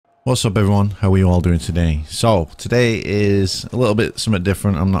What's up everyone, how are you all doing today? So today is a little bit something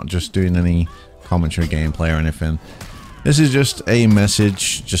different. I'm not just doing any commentary gameplay or anything. This is just a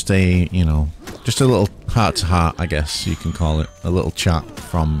message, just a little heart to heart, I guess you can call it, a little chat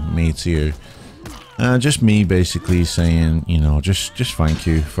from me to you. Just me basically saying, just thank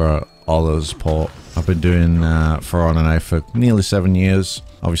you for all the support. I've been doing For Honor now for nearly 7 years.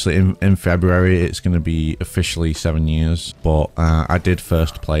 Obviously in February it's going to be officially 7 years, but I did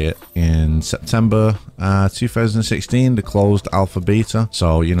first play it in September 2016, the closed alpha beta.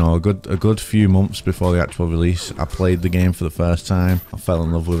 So a good few months before the actual release, I played the game for the first time. I fell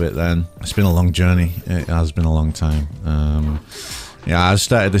in love with it then. It's been a long journey. It has been a long time. Yeah, I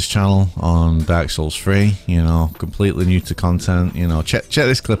started this channel on Dark Souls 3, completely new to content. Check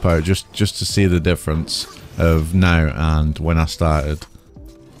this clip out just to see the difference of now and when I started.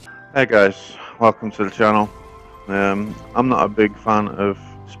 Hey guys, welcome to the channel. I'm not a big fan of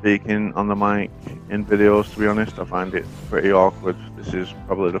speaking on the mic in videos, to be honest. I find it pretty awkward. This is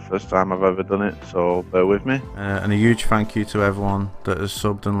probably the first time I've ever done it, so bear with me. And a huge thank you to everyone that has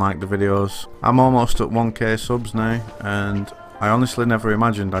subbed and liked the videos. I'm almost at 1k subs now, and I honestly never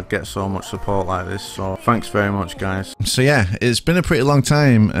imagined I'd get so much support like this, so thanks very much guys. So yeah, it's been a pretty long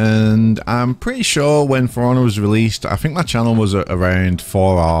time, and I'm pretty sure when For Honor was released, I think my channel was around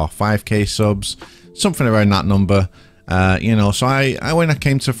 4 or 5k subs, something around that number. So I when I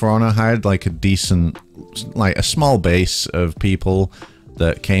came to For Honor, I had like a decent, a small base of people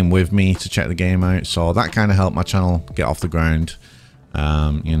that came with me to check the game out, so that kind of helped my channel get off the ground.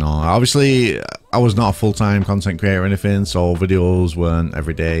 Obviously I was not a full-time content creator or anything, so videos weren't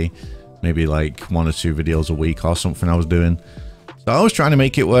every day, maybe like 1 or 2 videos a week or something I was doing. So I was trying to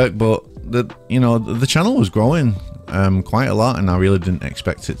make it work, but the channel was growing quite a lot, and I really didn't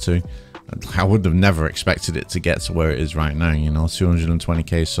expect it to. I would have never expected it to get to where it is right now,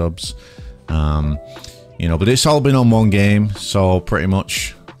 220k subs. But it's all been on one game, so pretty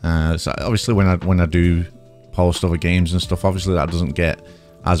much so obviously when I do post other games and stuff, obviously that doesn't get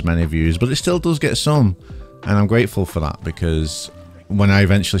as many views, but it still does get some, and I'm grateful for that, because when I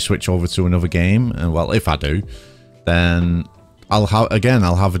eventually switch over to another game, and well, if I do, then I'll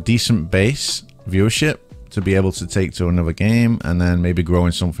have a decent base viewership to be able to take to another game, and then maybe grow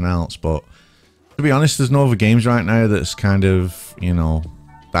in something else. But to be honest, there's no other games right now that's kind of, that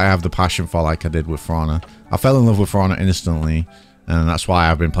I have the passion for like I did with For Honor. I fell in love with For Honor instantly, and that's why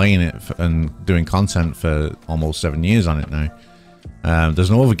I've been playing it and doing content for almost 7 years on it now. There's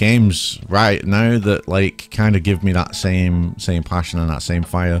no other games right now that kind of give me that same passion and that same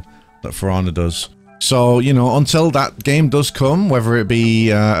fire that For Honor does. So until that game does come, whether it be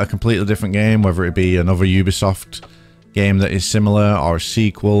a completely different game, whether it be another Ubisoft game that is similar, or a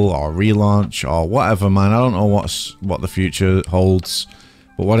sequel, or a relaunch, or whatever, man, I don't know what the future holds,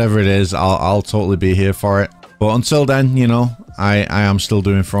 but whatever it is, I'll totally be here for it. But until then, I am still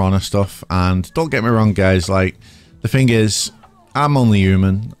doing For Honor stuff, and don't get me wrong guys, the thing is, I'm only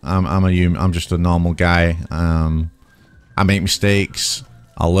human. I'm a human. I'm just a normal guy. I make mistakes.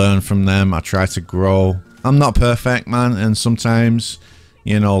 I learn from them. I try to grow. I'm not perfect, man, and sometimes,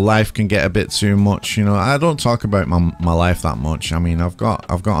 life can get a bit too much. I don't talk about my life that much. I mean, I've got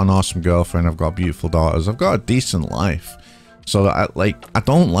an awesome girlfriend. I've got beautiful daughters. I've got a decent life. So I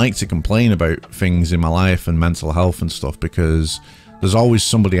don't like to complain about things in my life and mental health and stuff, because there's always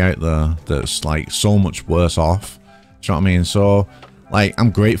somebody out there that's so much worse off. Do you know what I mean? So I'm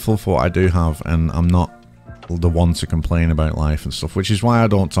grateful for what I do have, and I'm not the one to complain about life and stuff, which is why I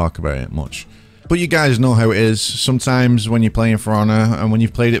don't talk about it much. But you guys know how it is. Sometimes when you're playing For Honor, and when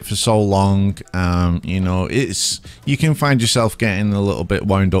you've played it for so long, you can find yourself getting a little bit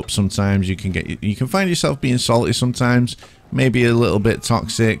wound up sometimes. You can find yourself being salty sometimes, maybe a little bit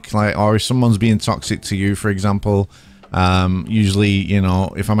toxic, or if someone's being toxic to you, for example. Usually,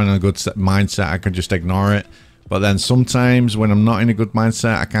 if I'm in a good mindset, I can just ignore it. But then sometimes when I'm not in a good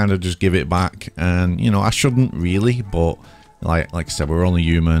mindset, I kind of just give it back, and I shouldn't really, but like I said, we're only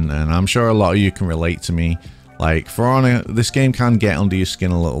human, and I'm sure a lot of you can relate to me. For Honor, this game can get under your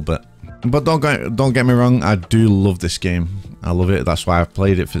skin a little bit, but don't get me wrong, I do love this game. I love it. That's why I've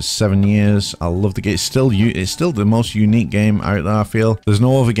played it for 7 years. I love the game. It's still the most unique game out there. I feel there's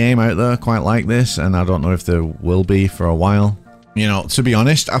no other game out there quite like this, and I don't know if there will be for a while. To be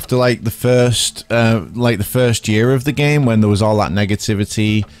honest, after the first year of the game, when there was all that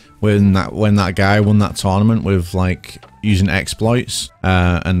negativity, when that guy won that tournament with using exploits,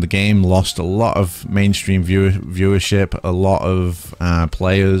 and the game lost a lot of mainstream viewership, a lot of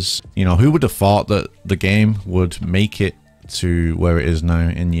players. Who would have thought that the game would make it to where it is now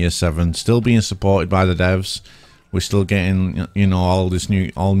in year 7, still being supported by the devs, We're still getting, you know,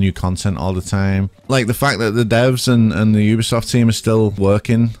 all new content all the time. Like the fact that the devs and the Ubisoft team are still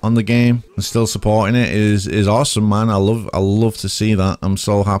working on the game and still supporting it is awesome, man. I love to see that. I'm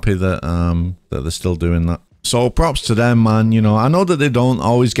so happy that that they're still doing that. So props to them, man. You know, I know that they don't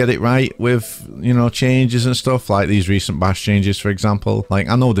always get it right with, you know, changes and stuff, like these recent Bash changes, for example. Like,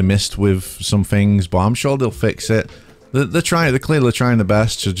 I know they missed with some things, but I'm sure they'll fix it. They're clearly trying the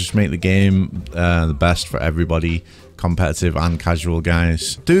best to just make the game the best for everybody, competitive and casual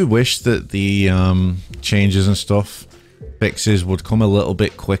guys. I do wish that the changes and stuff, fixes would come a little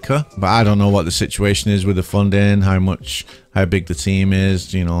bit quicker, but I don't know what the situation is with the funding, how big the team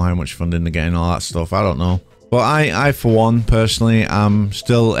is, you know, how much funding they're getting, all that stuff. I don't know. But I for one, personally, am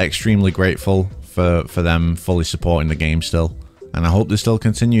still extremely grateful for them fully supporting the game still, and I hope they still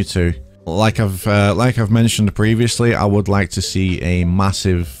continue to. Like I've mentioned previously, I would like to see a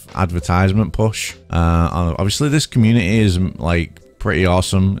massive advertisement push. Obviously, this community is like pretty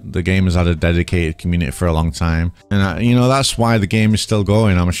awesome. The game has had a dedicated community for a long time, and you know, that's why the game is still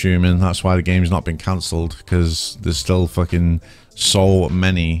going. I'm assuming that's why the game's not been cancelled, because there's still fucking so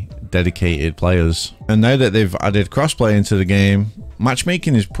many dedicated players. And now that they've added crossplay into the game,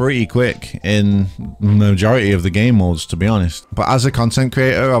 matchmaking is pretty quick in the majority of the game modes, to be honest. But as a content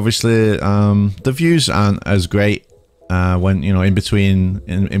creator, obviously the views aren't as great when, you know, in between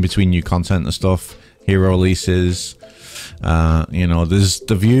new content and stuff, hero releases. You know,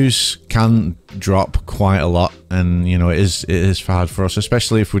 the views can drop quite a lot, and you know, it is hard for us,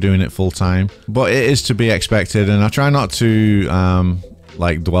 especially if we're doing it full time. But it is to be expected, and I try not to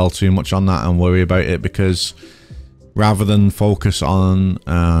like dwell too much on that and worry about it, because rather than focus on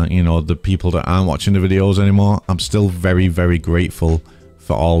you know, the people that aren't watching the videos anymore, I'm still very, very grateful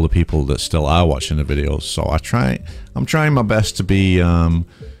for all the people that still are watching the videos. So I'm trying my best to be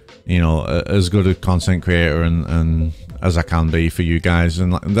you know, as good a content creator and as I can be for you guys,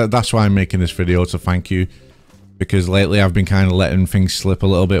 and that's why I'm making this video, to thank you, because lately I've been kind of letting things slip a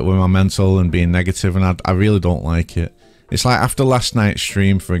little bit with my mental and being negative, and I really don't like it. It's like after last night's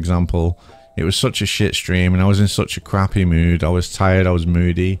stream, for example, it was such a shit stream and I was in such a crappy mood. I was tired, I was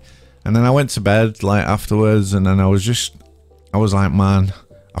moody, and then I went to bed like afterwards, and then I was like, man,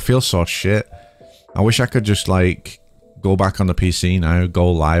 I feel so shit. I wish I could just like go back on the PC now,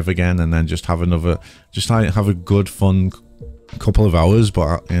 go live again, and then just have have a good fun couple of hours.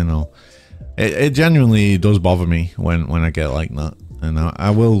 But you know, it genuinely does bother me when I get like that, and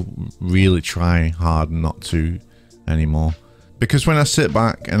I will really try hard not to anymore, because when I sit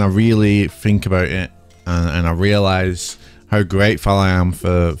back and I really think about it, and I realize how grateful I am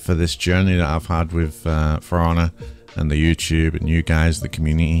for this journey that I've had with For Honor and the YouTube and you guys, the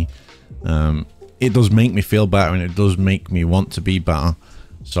community, it does make me feel better, and it does make me want to be better.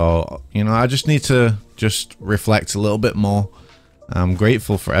 So, you know, I just need to just reflect a little bit more. I'm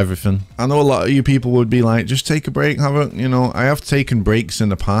grateful for everything. I know a lot of you people would be like, just take a break, Havok. You know, I have taken breaks in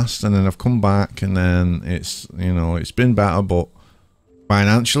the past, and then I've come back, and then it's, you know, it's been better, but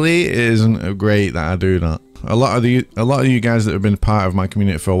financially it isn't great that I do that. A lot of you guys that have been part of my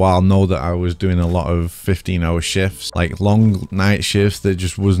community for a while know that I was doing a lot of 15-hour shifts, like long night shifts that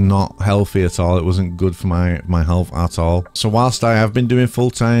just was not healthy at all. It wasn't good for my health at all. So whilst I have been doing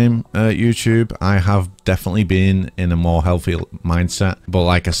full-time YouTube, I have definitely been in a more healthy mindset. But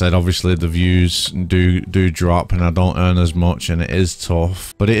like I said, obviously the views do drop, and I don't earn as much, and it is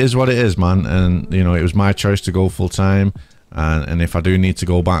tough. But it is what it is, man. And you know, it was my choice to go full-time, and if I do need to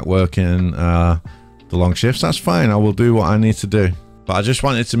go back working the long shifts, that's fine. I will do what I need to do. But I just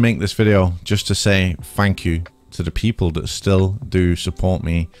wanted to make this video just to say thank you to the people that still do support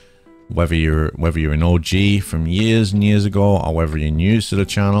me, whether you're an OG from years and years ago, or whether you're new to the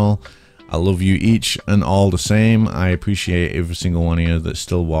channel. I love you each and all the same. I appreciate every single one of you that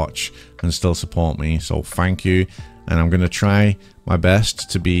still watch and still support me, so thank you. And I'm gonna try my best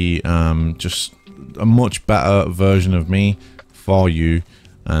to be just a much better version of me for you,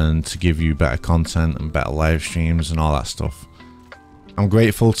 and to give you better content and better live streams and all that stuff. I'm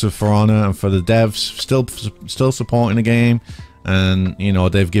grateful to For Honor and for the devs still supporting the game, and you know,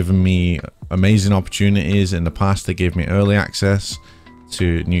 they've given me amazing opportunities. In the past, they gave me early access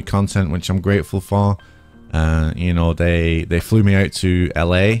to new content, which I'm grateful for. You know, they flew me out to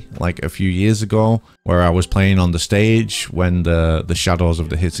LA like a few years ago, where I was playing on the stage when the Shadows of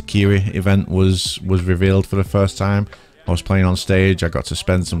the Hitakiri event was revealed for the first time. I was playing on stage. I got to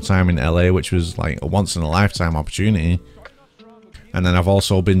spend some time in LA, which was like a once-in-a-lifetime opportunity. And then I've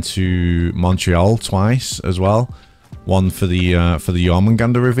also been to Montreal twice as well, one for the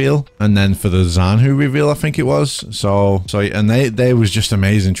Jormungandr reveal, and then for the Zanhu reveal, I think it was. So and they was just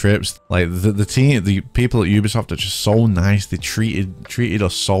amazing trips. Like the team, the people at Ubisoft are just so nice. They treated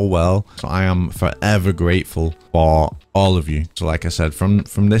us so well. So I am forever grateful for all of you. So like I said, from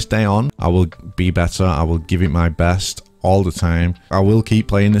this day on, I will be better. I will give it my best all the time. I will keep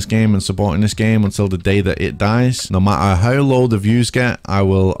playing this game and supporting this game until the day that it dies. No matter how low the views get, I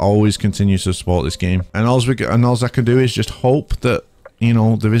will always continue to support this game. And all I can do is just hope that, you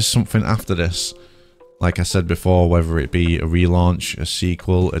know, there is something after this. Like I said before, whether it be a relaunch, a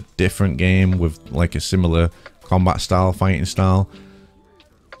sequel, a different game with like a similar combat style, fighting style.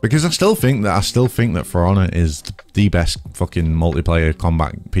 Because I still think that For Honor is the best fucking multiplayer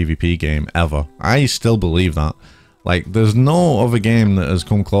combat PvP game ever. I still believe that. Like, there's no other game that has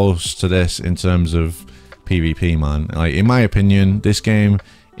come close to this in terms of PvP, man. Like, in my opinion, this game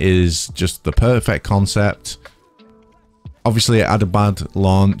is just the perfect concept. Obviously, it had a bad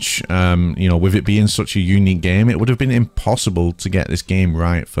launch. You know, with it being such a unique game, it would have been impossible to get this game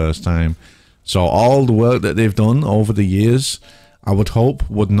right first time. So all the work that they've done over the years, I would hope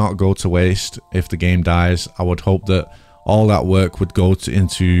would not go to waste if the game dies. I would hope that all that work would go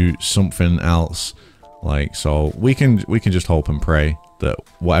into something else. Like, so we can just hope and pray that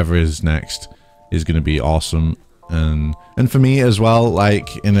whatever is next is going to be awesome. And for me as well,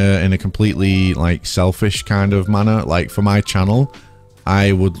 like in a completely like selfish kind of manner, like for my channel,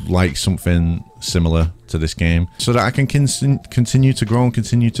 I would like something similar to this game so that I can continue to grow and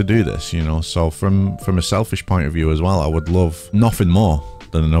continue to do this, you know. So from a selfish point of view as well, I would love nothing more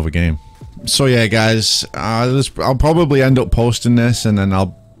than another game. So yeah, guys, I'll probably end up posting this and then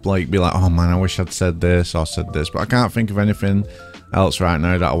I'll like be like, oh man, I wish I'd said this or said this, but I can't think of anything else right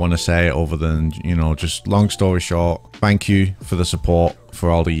now that I want to say other than, you know, just long story short, thank you for the support for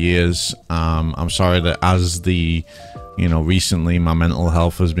all the years. I'm sorry that as the, you know, recently my mental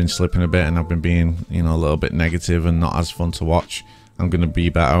health has been slipping a bit and I've been being, you know, a little bit negative and not as fun to watch. I'm going to be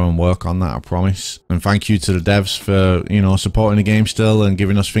better and work on that, I promise. And thank you to the devs for, you know, supporting the game still and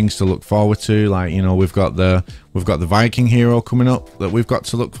giving us things to look forward to. Like, you know, we've got the Viking hero coming up that we've got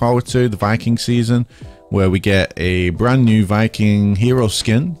to look forward to, the Viking season, where we get a brand new Viking hero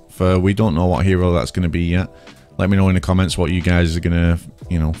skin for, we don't know what hero that's going to be yet. Let me know in the comments what you guys are going to,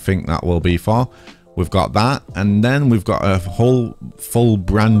 you know, think that will be for. We've got that, and then we've got a whole full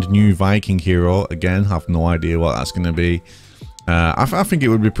brand new Viking hero. Again, have no idea what that's going to be. I think it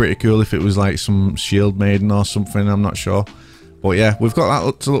would be pretty cool if it was like some shield maiden or something, I'm not sure. But yeah, we've got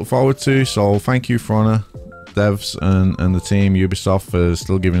that to look forward to, so thank you For Honor devs and the team Ubisoft for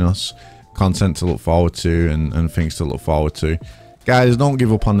still giving us content to look forward to and things to look forward to. Guys, don't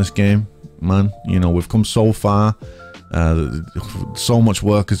give up on this game, man. You know, we've come so far. So much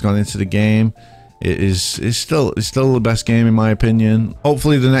work has gone into the game. It's still the best game in my opinion.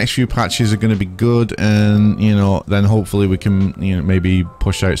 Hopefully the next few patches are going to be good, and you know, then hopefully we can, you know, maybe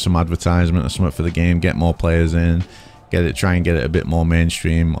push out some advertisement or something for the game, get more players in, try and get it a bit more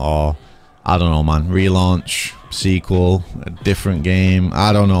mainstream, or I don't know, man, relaunch, sequel, a different game,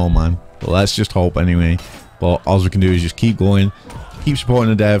 I don't know, man. But let's just hope anyway. But all we can do is just keep going, keep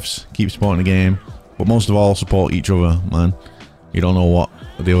supporting the devs, keep supporting the game, but most of all support each other, man. You don't know what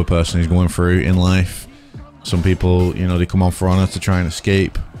the other person is going through in life. Some people, you know, they come on For Honor to try and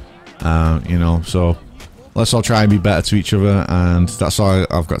escape, you know, so let's all try and be better to each other, and that's all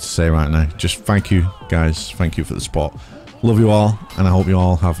I've got to say right now. Just thank you guys, thank you for the support. Love you all, and I hope you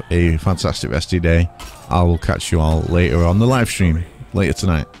all have a fantastic rest of your day. I will catch you all later on the live stream later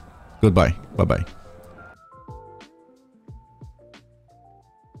tonight. Goodbye, bye bye.